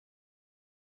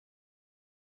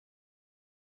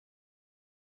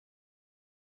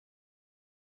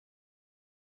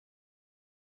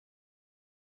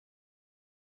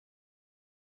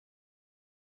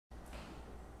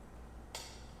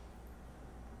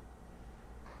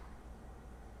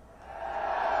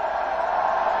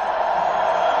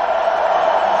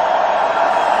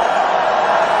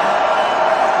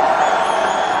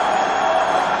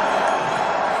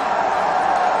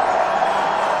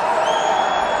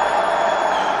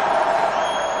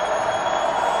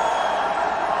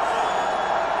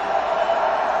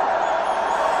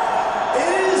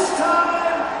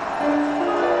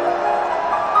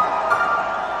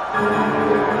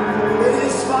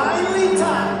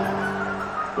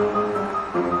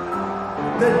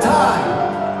The time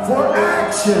for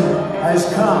action has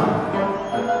come.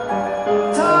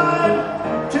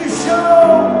 Time to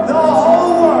show the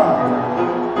whole world.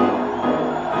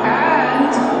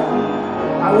 And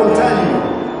I will tell you,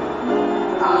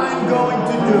 I'm going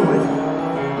to do it.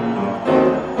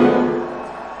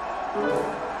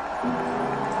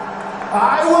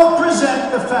 I will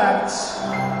present the facts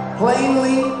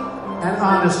plainly and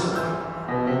honestly.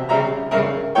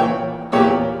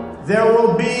 There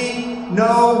will be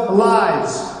no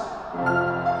lies.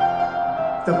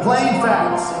 The plain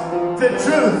facts, the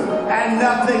truth, and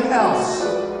nothing else.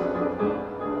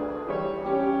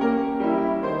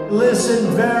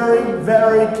 Listen very,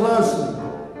 very closely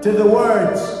to the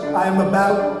words I am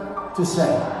about to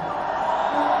say.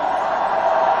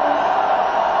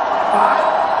 I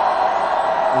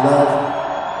love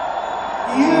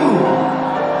you.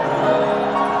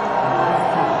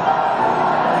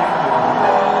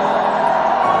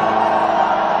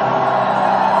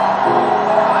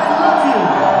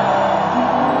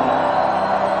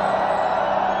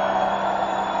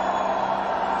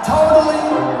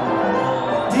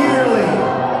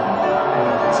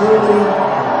 Truly,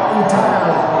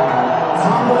 entirely,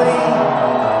 humbly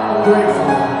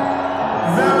grateful.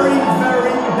 Very,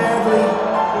 very badly,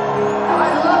 I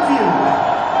love you.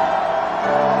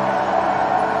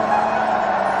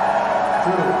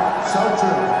 True, so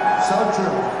true, so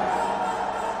true.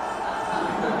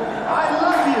 I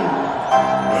love you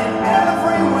in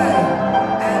every way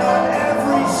and on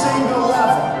every single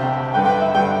level.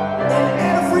 In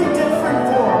every different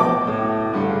form.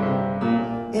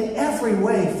 In every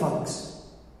way, folks.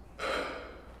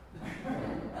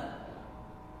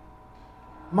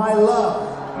 My love,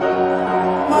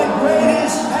 my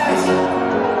greatest passion,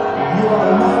 you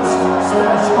are most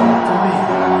special to me.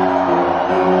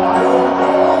 I will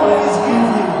always give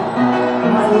you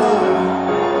my love.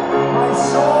 My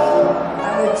sole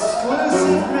and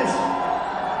exclusive mission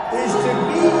is to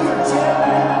be your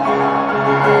champion,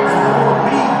 and I will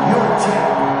be your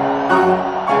champion.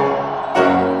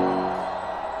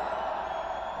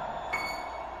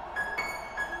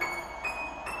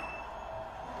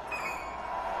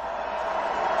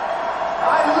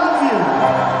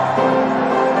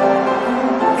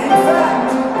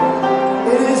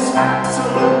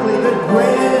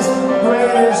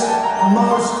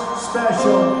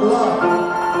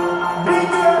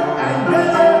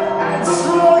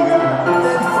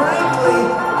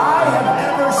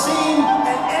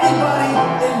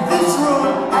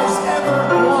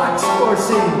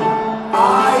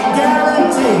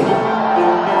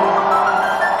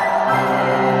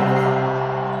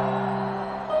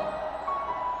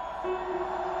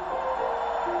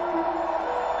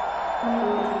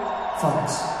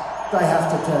 Folks, I have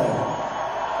to tell you,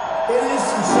 it is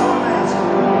so amazing.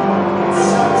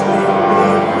 Such a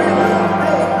big,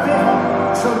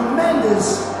 tremendous,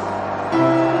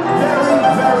 very,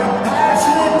 very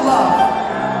passionate love.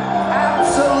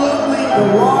 Absolutely the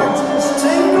largest,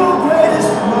 single greatest,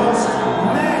 most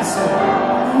massive,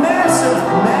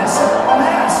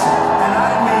 and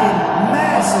I mean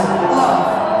massive love.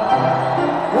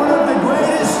 One of the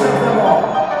greatest of them all.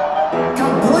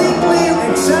 Completely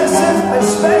excessive,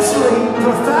 especially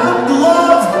profound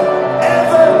love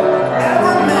ever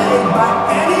made by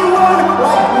anyone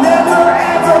like never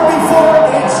ever before.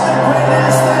 It's the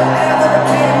greatest that ever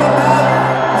came about,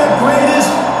 the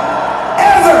greatest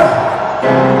ever.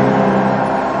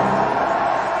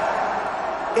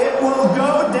 It will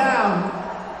go down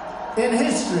in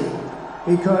history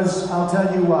because I'll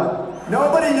tell you what,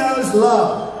 nobody knows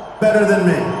love better than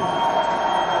me.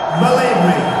 Believe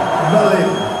me.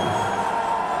 Believe me.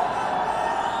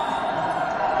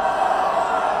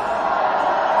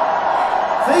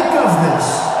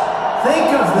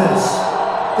 Think of this.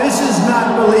 This is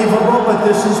not believable, but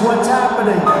this is what's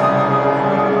happening.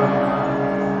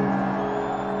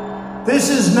 This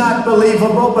is not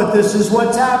believable, but this is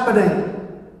what's happening.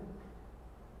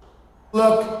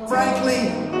 Look,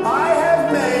 frankly, I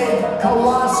have made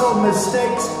colossal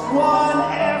mistakes, one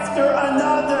after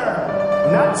another.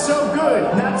 Not so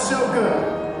good, not so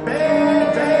good.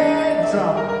 Bad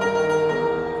trouble.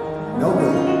 No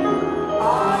good.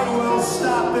 I will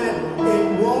stop it.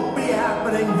 It won't be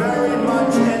happening very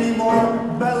much anymore,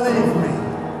 believe me.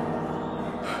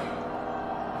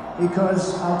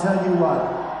 Because I'll tell you what,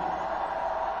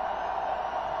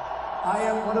 I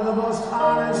am one of the most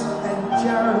honest and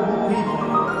charitable people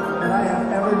that I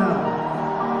have ever known.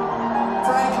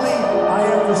 Frankly, I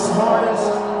am the smartest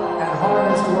and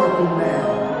hardest working man.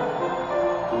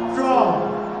 Strong,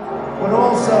 but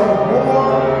also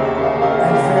warm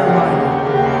and fair-minded.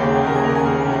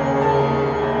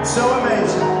 So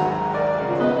amazing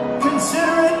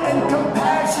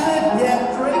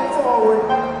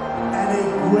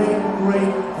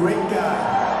Great guy.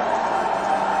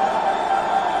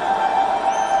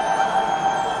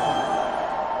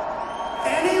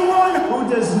 Anyone who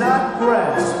does not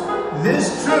grasp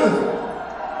this truth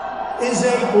is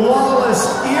a lawless,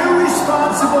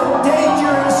 irresponsible,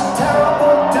 dangerous,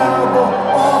 terrible, terrible,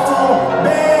 awful,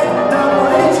 bad,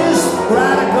 outrageous,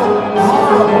 radical,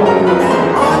 horrible,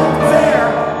 and unfair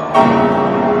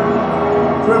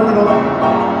criminal.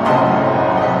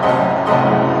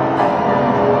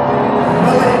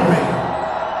 Believe me.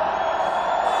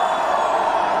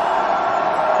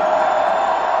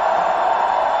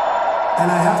 And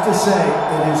I have to say,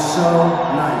 it is so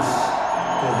nice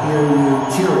to hear you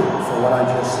cheering for what I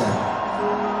just said.